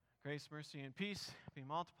Grace, mercy, and peace be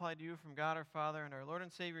multiplied to you from God our Father and our Lord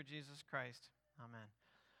and Savior Jesus Christ. Amen.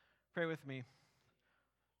 Pray with me.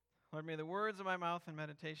 Lord, may the words of my mouth and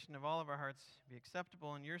meditation of all of our hearts be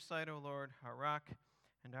acceptable in your sight, O Lord, our rock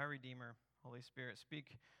and our Redeemer. Holy Spirit,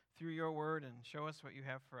 speak through your word and show us what you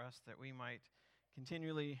have for us, that we might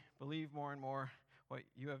continually believe more and more what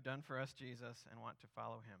you have done for us, Jesus, and want to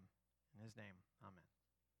follow him. In his name, amen.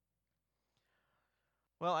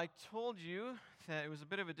 Well, I told you that it was a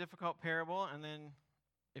bit of a difficult parable, and then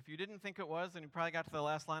if you didn't think it was, then you probably got to the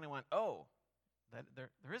last line and went, oh,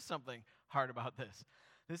 there is something hard about this.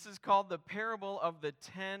 This is called the parable of the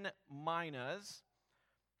 10 minas,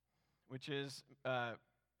 which is a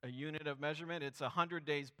unit of measurement. It's 100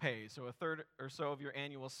 days' pay, so a third or so of your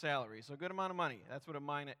annual salary. So a good amount of money. That's what a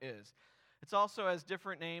mina is. It's also has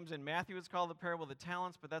different names. In Matthew, it's called the parable of the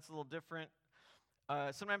talents, but that's a little different.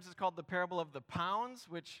 Sometimes it's called the parable of the pounds,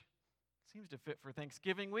 which seems to fit for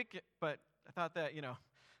Thanksgiving week, but I thought that, a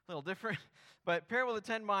little different. But parable of the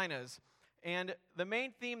 10 minas. And the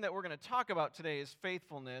main theme that we're going to talk about today is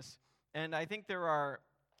faithfulness. And I think there are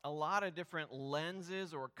a lot of different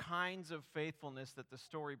lenses or kinds of faithfulness that the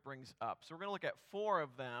story brings up. So we're going to look at 4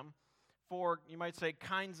 of them, 4, you might say,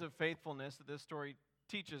 kinds of faithfulness that this story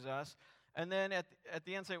teaches us. And then at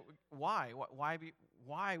the end say, why?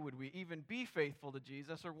 Why would we even be faithful to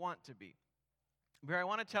Jesus or want to be? But I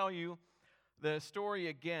want to tell you the story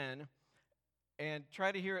again and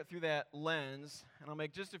try to hear it through that lens, and I'll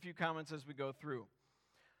make just a few comments as we go through.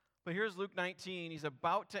 But here's Luke 19. He's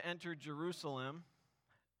about to enter Jerusalem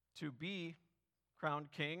to be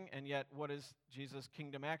crowned king, and yet what is Jesus'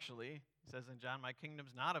 kingdom actually? He says in John, my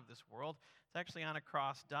kingdom's not of this world. It's actually on a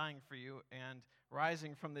cross dying for you and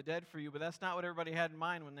rising from the dead for you, but that's not what everybody had in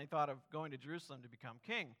mind when they thought of going to Jerusalem to become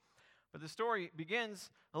king. But the story begins,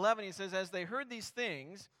 11, he says, as they heard these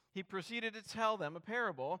things, he proceeded to tell them a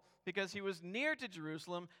parable because he was near to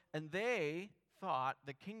Jerusalem, and they thought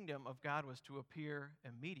the kingdom of God was to appear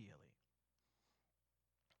immediately.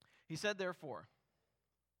 He said, therefore,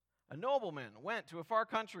 a nobleman went to a far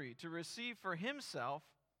country to receive for himself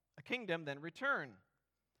a kingdom, then return.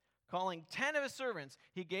 Calling 10 of his servants,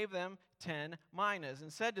 he gave them 10 minas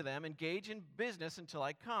and said to them, engage in business until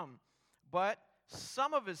I come. But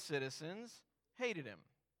some of his citizens hated him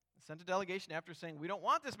and sent a delegation after saying, we don't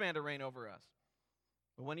want this man to reign over us.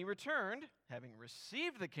 But when he returned, having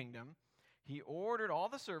received the kingdom, he ordered all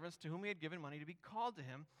the servants to whom he had given money to be called to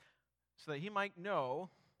him so that he might know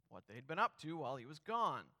what they had been up to while he was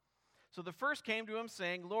gone. So the first came to him,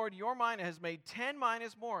 saying, Lord, your mina has made 10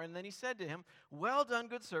 minas more. And then he said to him, well done,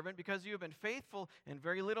 good servant, because you have been faithful in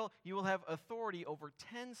very little, you will have authority over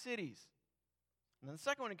 10 cities. And then the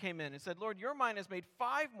second one came in and said, Lord, your mina has made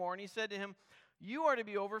 5 more. And he said to him, you are to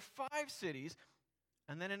be over 5 cities.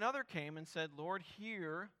 And then another came and said, Lord,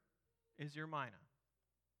 here is your mina.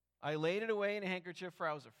 I laid it away in a handkerchief, for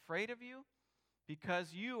I was afraid of you,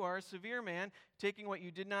 because you are a severe man, taking what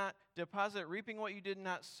you did not deposit, reaping what you did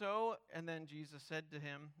not sow. And then Jesus said to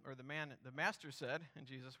him, or the master said, in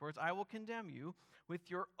Jesus' words, I will condemn you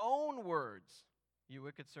with your own words, you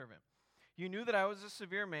wicked servant. You knew that I was a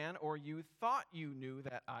severe man, or you thought you knew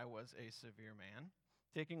that I was a severe man,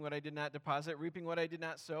 taking what I did not deposit, reaping what I did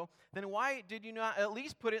not sow. Then why did you not at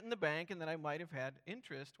least put it in the bank, and that I might have had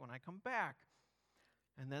interest when I come back?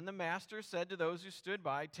 And then the master said to those who stood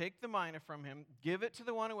by, take the mina from him, give it to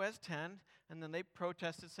the one who has 10. And then they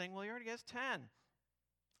protested, saying, well, he already has 10.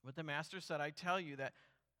 But the master said, I tell you that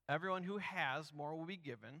everyone who has, more will be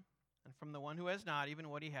given, and from the one who has not, even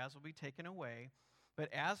what he has will be taken away.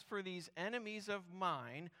 But as for these enemies of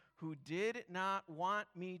mine, who did not want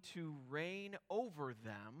me to reign over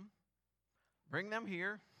them, bring them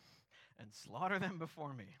here and slaughter them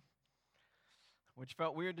before me. Which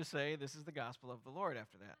felt weird to say, this is the gospel of the Lord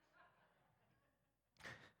after that.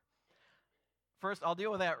 First, I'll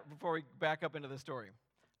deal with that before we back up into the story.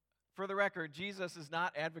 For the record, Jesus is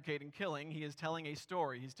not advocating killing. He is telling a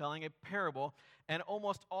story. He's telling a parable. And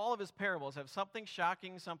almost all of his parables have something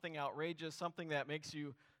shocking, something outrageous, something that makes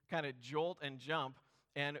you kind of jolt and jump.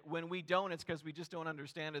 And when we don't, it's because we just don't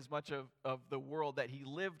understand as much of the world that he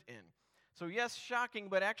lived in. So yes, shocking,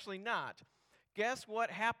 but actually not. Guess what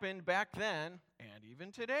happened back then, and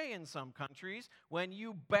even today in some countries, when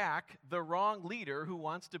you back the wrong leader who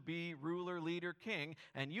wants to be ruler, leader, king,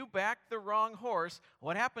 and you back the wrong horse,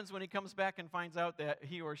 what happens when he comes back and finds out that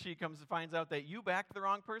he or she finds out that you backed the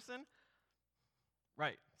wrong person?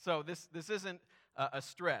 Right. So this isn't a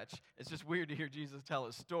stretch. It's just weird to hear Jesus tell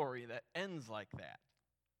a story that ends like that.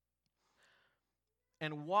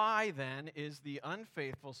 And why, then, is the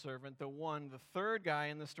unfaithful servant, the third guy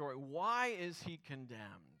in the story, why is he condemned?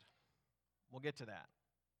 We'll get to that.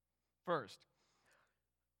 First,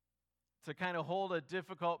 to kind of hold a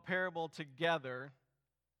difficult parable together,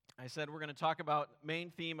 I said we're going to talk about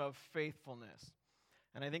main theme of faithfulness.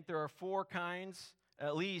 And I think there are 4 kinds,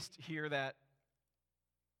 at least here, that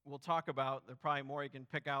we'll talk about. There are probably more you can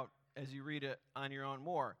pick out as you read it on your own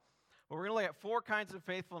more. But we're going to look at 4 kinds of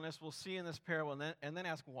faithfulness we'll see in this parable, and then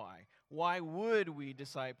ask why. Why would we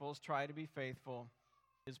disciples try to be faithful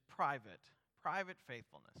is private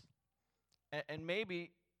faithfulness. And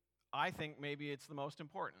maybe, I think maybe it's the most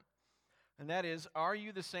important. And that is, are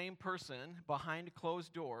you the same person behind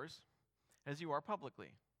closed doors as you are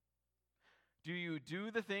publicly? Do you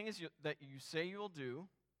do the things that you say you'll do?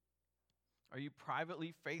 Are you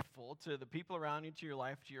privately faithful to the people around you, to your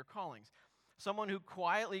life, to your callings? Someone who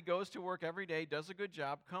quietly goes to work every day, does a good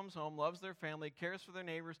job, comes home, loves their family, cares for their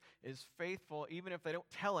neighbors, is faithful even if they don't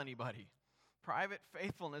tell anybody. Private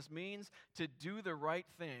faithfulness means to do the right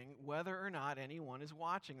thing whether or not anyone is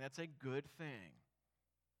watching. That's a good thing.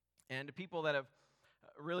 And people that have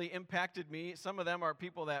really impacted me, some of them are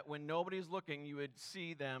people that when nobody's looking, you would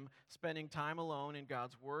see them spending time alone in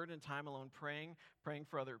God's Word and time alone praying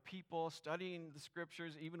for other people, studying the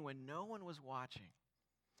Scriptures, even when no one was watching.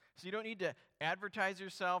 So you don't need to advertise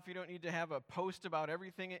yourself. You don't need to have a post about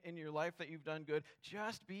everything in your life that you've done good.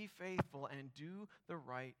 Just be faithful and do the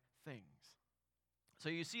right things. So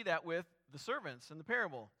you see that with the servants in the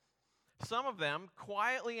parable. Some of them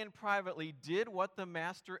quietly and privately did what the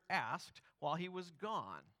master asked while he was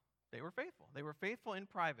gone. They were faithful. They were faithful in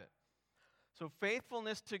private. So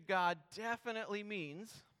faithfulness to God definitely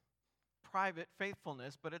means private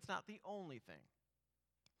faithfulness, but it's not the only thing.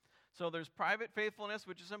 So there's private faithfulness,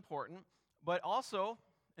 which is important, but also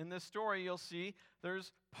in this story you'll see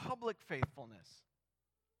there's public faithfulness.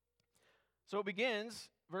 So it begins,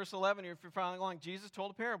 verse 11, if you're following along, Jesus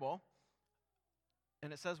told a parable,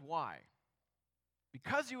 and it says why.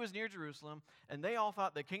 Because he was near Jerusalem, and they all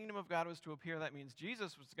thought the kingdom of God was to appear, that means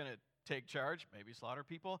Jesus was going to take charge, maybe slaughter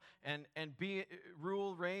people, and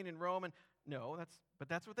reign in Rome. And no,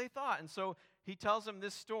 that's what they thought. And so he tells them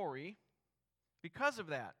this story because of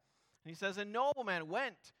that. And he says, a nobleman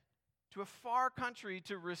went to a far country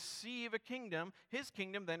to receive a kingdom. His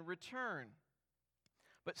kingdom then returned.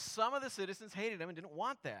 But some of the citizens hated him and didn't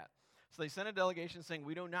want that. So they sent a delegation saying,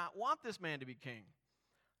 we do not want this man to be king.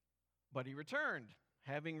 But he returned,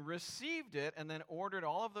 having received it, and then ordered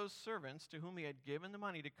all of those servants to whom he had given the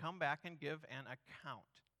money to come back and give an account.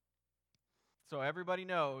 So everybody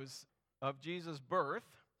knows of Jesus' birth.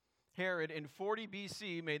 Herod in 40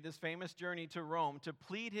 BC made this famous journey to Rome to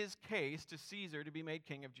plead his case to Caesar to be made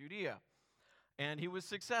king of Judea. And he was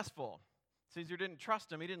successful. Caesar didn't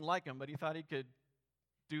trust him, he didn't like him, but he thought he could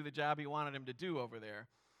do the job he wanted him to do over there.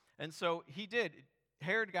 And so he did.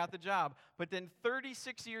 Herod got the job. But then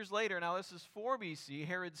 36 years later, now this is 4 BC,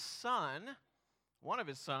 Herod's son, one of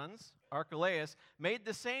his sons, Archelaus, made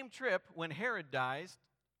the same trip when Herod dies,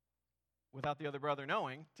 without the other brother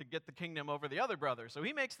knowing, to get the kingdom over the other brother. So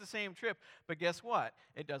he makes the same trip, but guess what?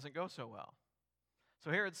 It doesn't go so well. So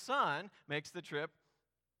Herod's son makes the trip,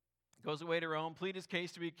 goes away to Rome, plead his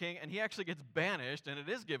case to be king, and he actually gets banished, and it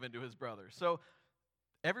is given to his brother. So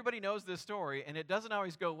everybody knows this story, and it doesn't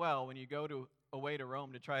always go well when you go away to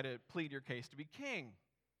Rome to try to plead your case to be king.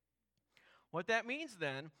 What that means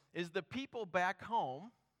then is the people back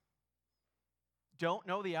home don't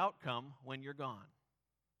know the outcome when you're gone.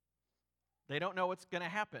 They don't know what's going to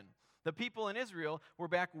happen. The people in Israel were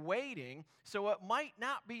back waiting, so it might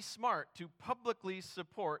not be smart to publicly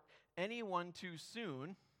support anyone too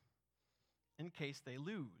soon in case they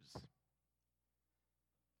lose.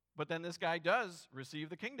 But then this guy does receive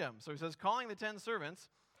the kingdom. So he says, calling the 10 servants,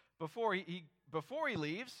 before he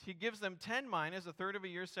leaves, he gives them 10 minas, a third of a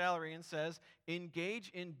year's salary, and says, engage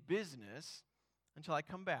in business until I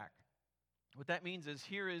come back. What that means is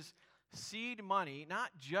here is seed money, not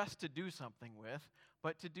just to do something with,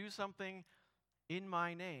 but to do something in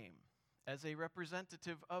my name as a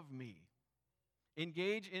representative of me.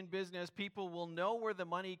 Engage in business. People will know where the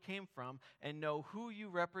money came from and know who you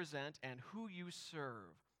represent and who you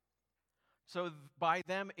serve. So by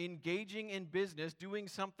them engaging in business, doing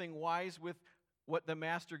something wise with what the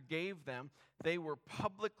master gave them, you are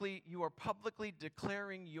publicly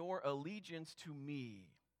declaring your allegiance to me.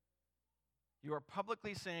 You are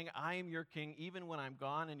publicly saying, I am your king, even when I'm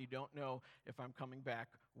gone and you don't know if I'm coming back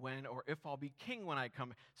when or if I'll be king when I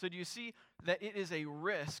come. So do you see that it is a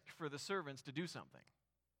risk for the servants to do something?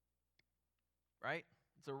 Right?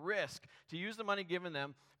 It's a risk to use the money given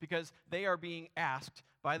them because they are being asked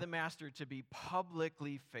by the master to be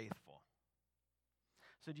publicly faithful.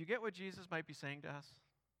 So do you get what Jesus might be saying to us?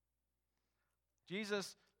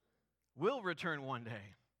 Jesus will return one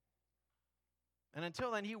day. And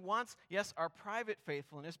until then, he wants, yes, our private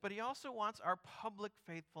faithfulness, but he also wants our public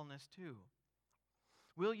faithfulness too.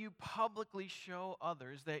 Will you publicly show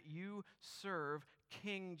others that you serve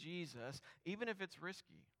King Jesus, even if it's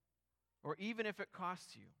risky, or even if it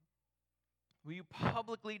costs you? Will you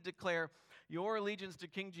publicly declare your allegiance to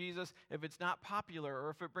King Jesus if it's not popular, or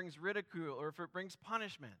if it brings ridicule, or if it brings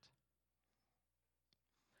punishment?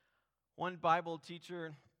 One Bible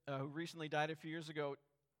teacher who recently died a few years ago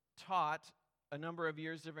taught a number of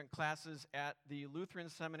years different classes at the Lutheran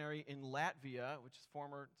Seminary in Latvia, which is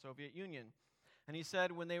former Soviet Union. And he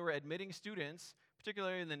said when they were admitting students,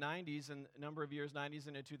 particularly in the 90s and a number of years, 90s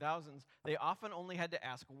into 2000s, they often only had to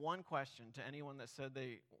ask one question to anyone that said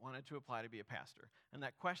they wanted to apply to be a pastor. And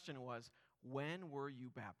that question was, when were you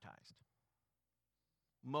baptized?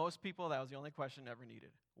 Most people, that was the only question ever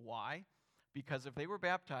needed. Why? Because if they were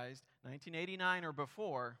baptized 1989 or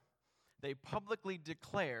before, they publicly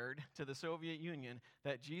declared to the Soviet Union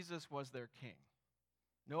that Jesus was their king.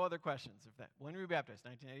 No other questions. When were you baptized?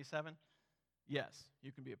 1987? Yes,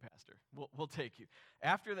 you can be a pastor. We'll take you.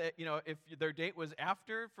 After that, if their date was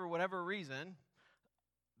after, for whatever reason,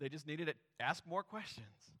 they just needed to ask more questions.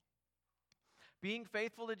 Being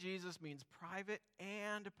faithful to Jesus means private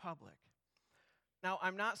and public. Now,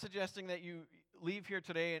 I'm not suggesting that you leave here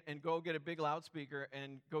today and go get a big loudspeaker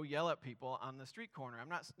and go yell at people on the street corner. I'm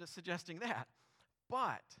not suggesting that.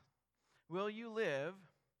 But will you live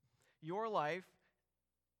your life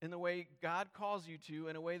in the way God calls you to,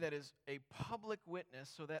 in a way that is a public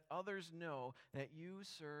witness so that others know that you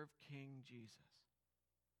serve King Jesus?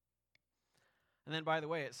 And then, by the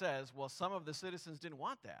way, it says, well, some of the citizens didn't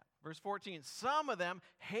want that. Verse 14, some of them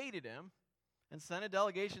hated him and sent a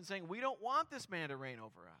delegation saying, we don't want this man to reign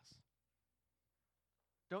over us.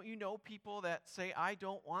 Don't you know people that say, I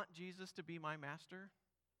don't want Jesus to be my master?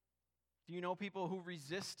 Do you know people who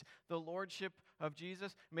resist the lordship of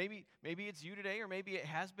Jesus? Maybe it's you today, or maybe it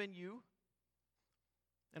has been you.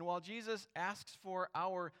 And while Jesus asks for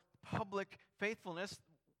our public faithfulness,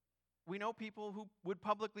 we know people who would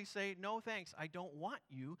publicly say, no thanks, I don't want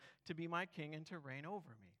you to be my king and to reign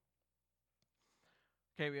over me.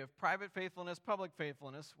 Okay, we have private faithfulness, public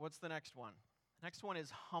faithfulness. What's the next one? Next one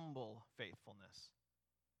is humble faithfulness.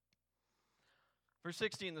 Verse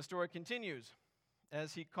 16, the story continues.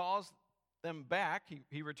 As he calls them back,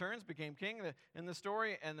 he returns, became king in the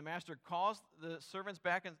story, and the master calls the servants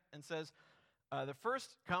back and says, the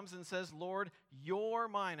first comes and says, Lord, your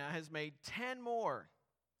mina has made 10 more.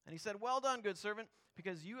 And he said, well done, good servant,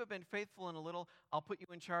 because you have been faithful in a little, I'll put you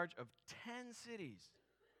in charge of 10 cities.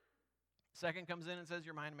 Second comes in and says,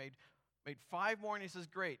 your mina made 5 more, and he says,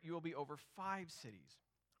 great, you will be over 5 cities.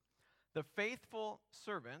 The faithful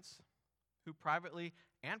servants who privately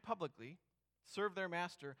and publicly served their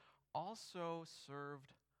master also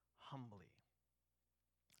served humbly.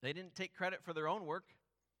 They didn't take credit for their own work.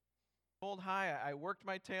 Told, hi, I worked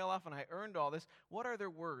my tail off and I earned all this. What are their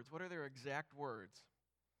words? What are their exact words?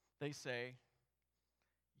 They say,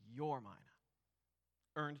 your mina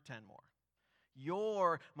earned 10 more.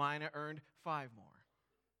 Your mina earned 5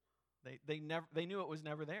 more. They knew it was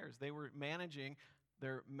never theirs. They were managing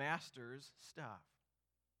their master's stuff.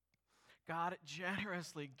 God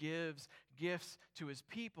generously gives gifts to his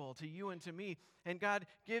people, to you and to me. And God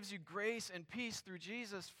gives you grace and peace through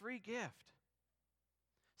Jesus' free gift.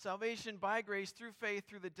 Salvation by grace through faith,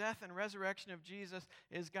 through the death and resurrection of Jesus,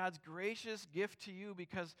 is God's gracious gift to you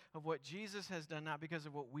because of what Jesus has done, not because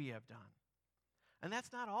of what we have done. And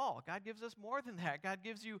that's not all. God gives us more than that. God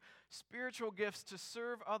gives you spiritual gifts to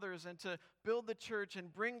serve others and to build the church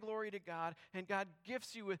and bring glory to God. And God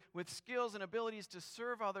gifts you with skills and abilities to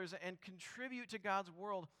serve others and contribute to God's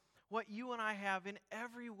world. What you and I have in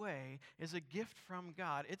every way is a gift from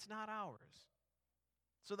God. It's not ours.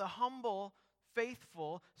 So the humble,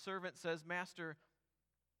 faithful servant says, Master,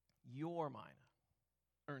 your mina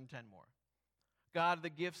earned 10 more. God, the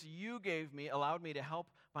gifts you gave me allowed me to help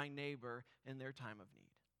my neighbor in their time of need.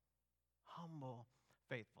 Humble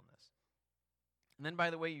faithfulness. And then, by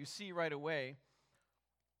the way, you see right away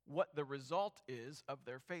what the result is of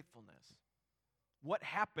their faithfulness. What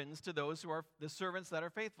happens to those who are the servants that are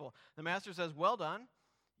faithful? The master says, well done.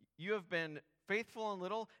 You have been faithful in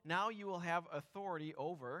little. Now you will have authority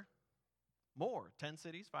over more. 10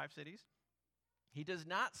 cities, 5 cities. He does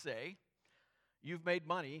not say, you've made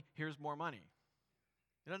money, here's more money.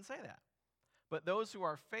 He doesn't say that. But those who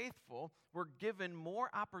are faithful were given more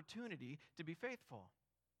opportunity to be faithful.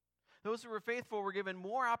 Those who were faithful were given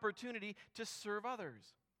more opportunity to serve others.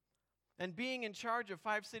 And being in charge of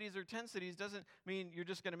 5 cities or 10 cities doesn't mean you're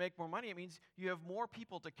just going to make more money. It means you have more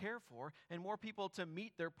people to care for and more people to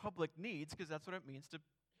meet their public needs, because that's what it means to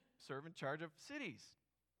serve in charge of cities.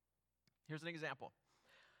 Here's an example.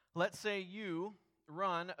 Let's say you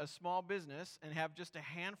run a small business and have just a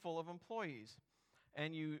handful of employees,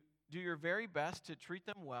 and you do your very best to treat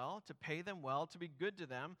them well, to pay them well, to be good to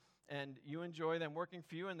them, and you enjoy them working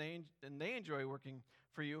for you, and they enjoy working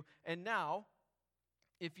for you. And now,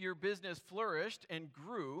 if your business flourished and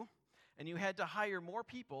grew, and you had to hire more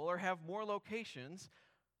people or have more locations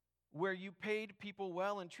where you paid people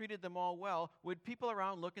well and treated them all well, would people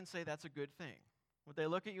around look and say that's a good thing? Would they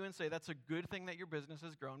look at you and say that's a good thing that your business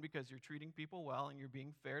has grown because you're treating people well and you're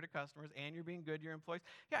being fair to customers and you're being good to your employees?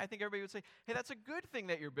 Yeah, I think everybody would say, hey, that's a good thing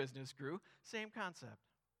that your business grew. Same concept.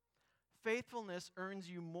 Faithfulness earns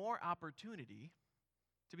you more opportunity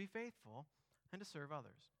to be faithful and to serve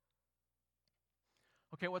others.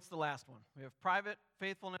 Okay, what's the last one? We have private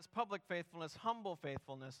faithfulness, public faithfulness, humble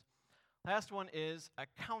faithfulness. Last one is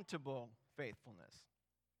accountable faithfulness.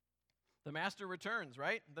 The master returns,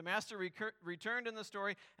 right? The master returned in the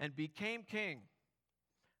story and became king.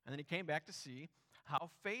 And then he came back to see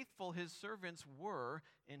how faithful his servants were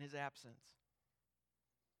in his absence.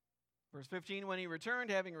 Verse 15, when he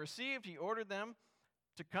returned, having received, he ordered them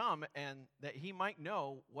to come and that he might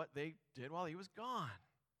know what they did while he was gone.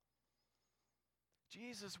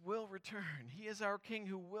 Jesus will return. He is our King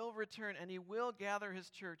who will return, and he will gather his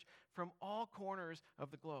church from all corners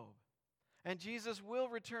of the globe. And Jesus will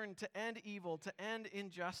return to end evil, to end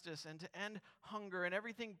injustice, and to end hunger and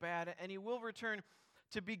everything bad. And he will return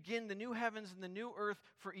to begin the new heavens and the new earth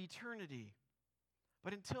for eternity.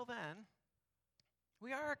 But until then,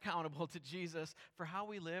 we are accountable to Jesus for how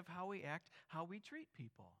we live, how we act, how we treat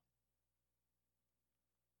people.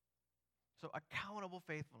 So accountable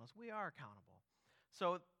faithfulness. We are accountable.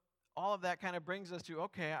 So all of that kind of brings us to,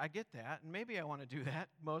 okay, I get that, and maybe I want to do that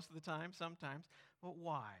most of the time, sometimes, but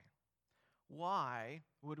why? Why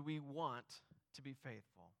would we want to be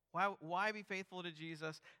faithful? Why be faithful to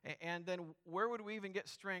Jesus? And then where would we even get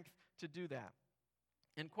strength to do that?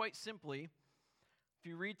 And quite simply, if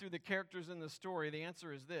you read through the characters in the story, the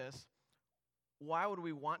answer is this. Why would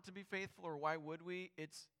we want to be faithful, or why would we?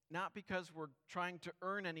 It's not because we're trying to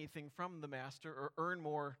earn anything from the master or earn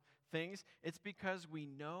more things. It's because we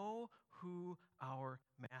know who our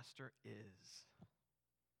master is.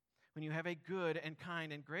 When you have a good and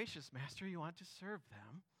kind and gracious master, you want to serve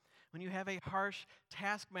them. When you have a harsh,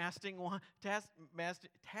 task-masking one,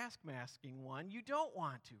 you don't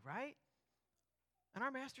want to, right? And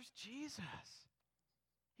our master's Jesus.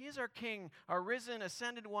 He is our King, our risen,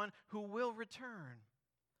 ascended one who will return.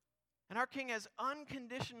 And our King has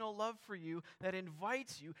unconditional love for you that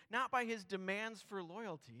invites you, not by his demands for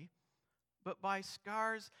loyalty, but by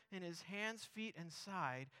scars in his hands, feet, and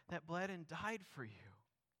side that bled and died for you.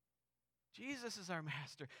 Jesus is our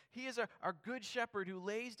master. He is our good shepherd who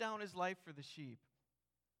lays down his life for the sheep.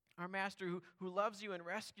 Our master who loves you and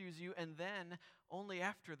rescues you, and then, only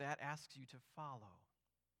after that, asks you to follow.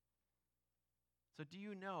 So do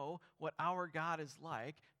you know what our God is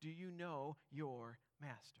like? Do you know your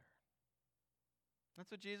master?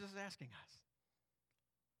 That's what Jesus is asking us.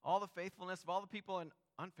 All the faithfulness of all the people and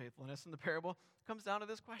unfaithfulness in the parable comes down to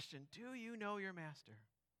this question. Do you know your master?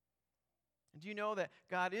 And do you know that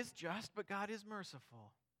God is just, but God is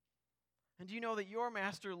merciful? And do you know that your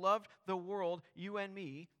master loved the world, you and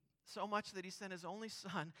me, so much that he sent his only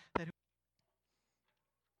son?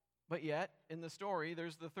 But yet, in the story,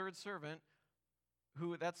 there's the third servant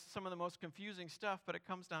who, that's some of the most confusing stuff, but it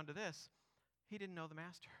comes down to this. He didn't know the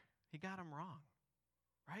master. He got him wrong,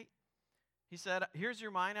 right? He said, here's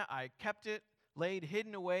your mina. I kept it laid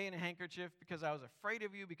hidden away in a handkerchief because I was afraid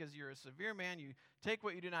of you, because you're a severe man. You take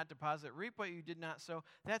what you did not deposit, reap what you did not sow.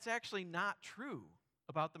 That's actually not true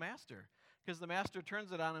about the master, because the master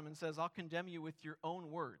turns it on him and says, I'll condemn you with your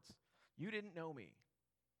own words. You didn't know me.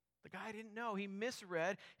 The guy didn't know. He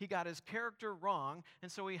misread. He got his character wrong, and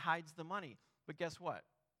so he hides the money. But guess what?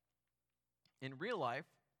 In real life,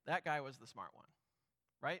 that guy was the smart one,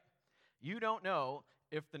 right? You don't know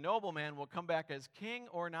if the nobleman will come back as king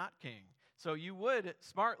or not king. So you would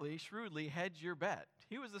smartly, shrewdly hedge your bet.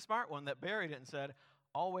 He was the smart one that buried it and said,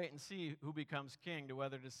 I'll wait and see who becomes king to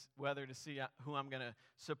whether to see who I'm going to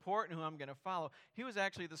support and who I'm going to follow. He was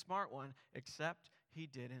actually the smart one, except he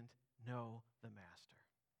didn't know the master.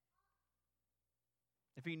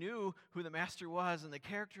 If he knew who the master was and the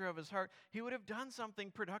character of his heart, he would have done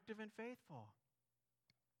something productive and faithful.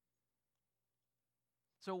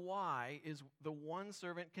 So why is the one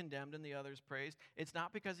servant condemned and the others praised? It's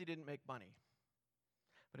not because he didn't make money,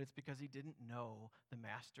 but it's because he didn't know the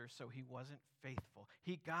master, so he wasn't faithful.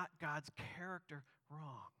 He got God's character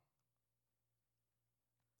wrong.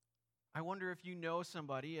 I wonder if you know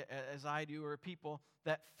somebody, as I do, or people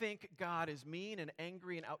that think God is mean and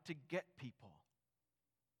angry and out to get people.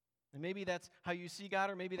 And maybe that's how you see God,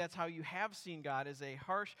 or maybe that's how you have seen God, as a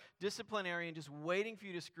harsh disciplinarian just waiting for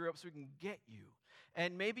you to screw up so he can get you.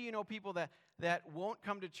 And maybe you know people that won't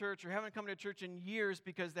come to church or haven't come to church in years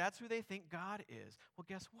because that's who they think God is. Well,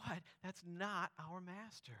 guess what? That's not our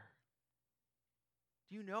master.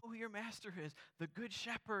 Do you know who your master is? The good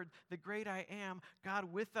shepherd, the great I am,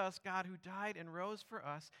 God with us, God who died and rose for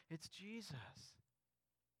us. It's Jesus.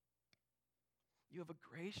 You have a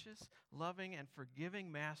gracious, loving, and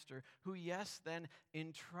forgiving master who, yes, then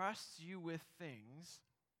entrusts you with things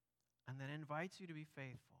and then invites you to be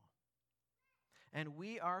faithful. And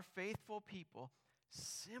we are faithful people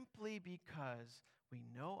simply because we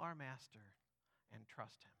know our master and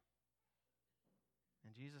trust him.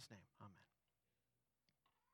 In Jesus' name, amen.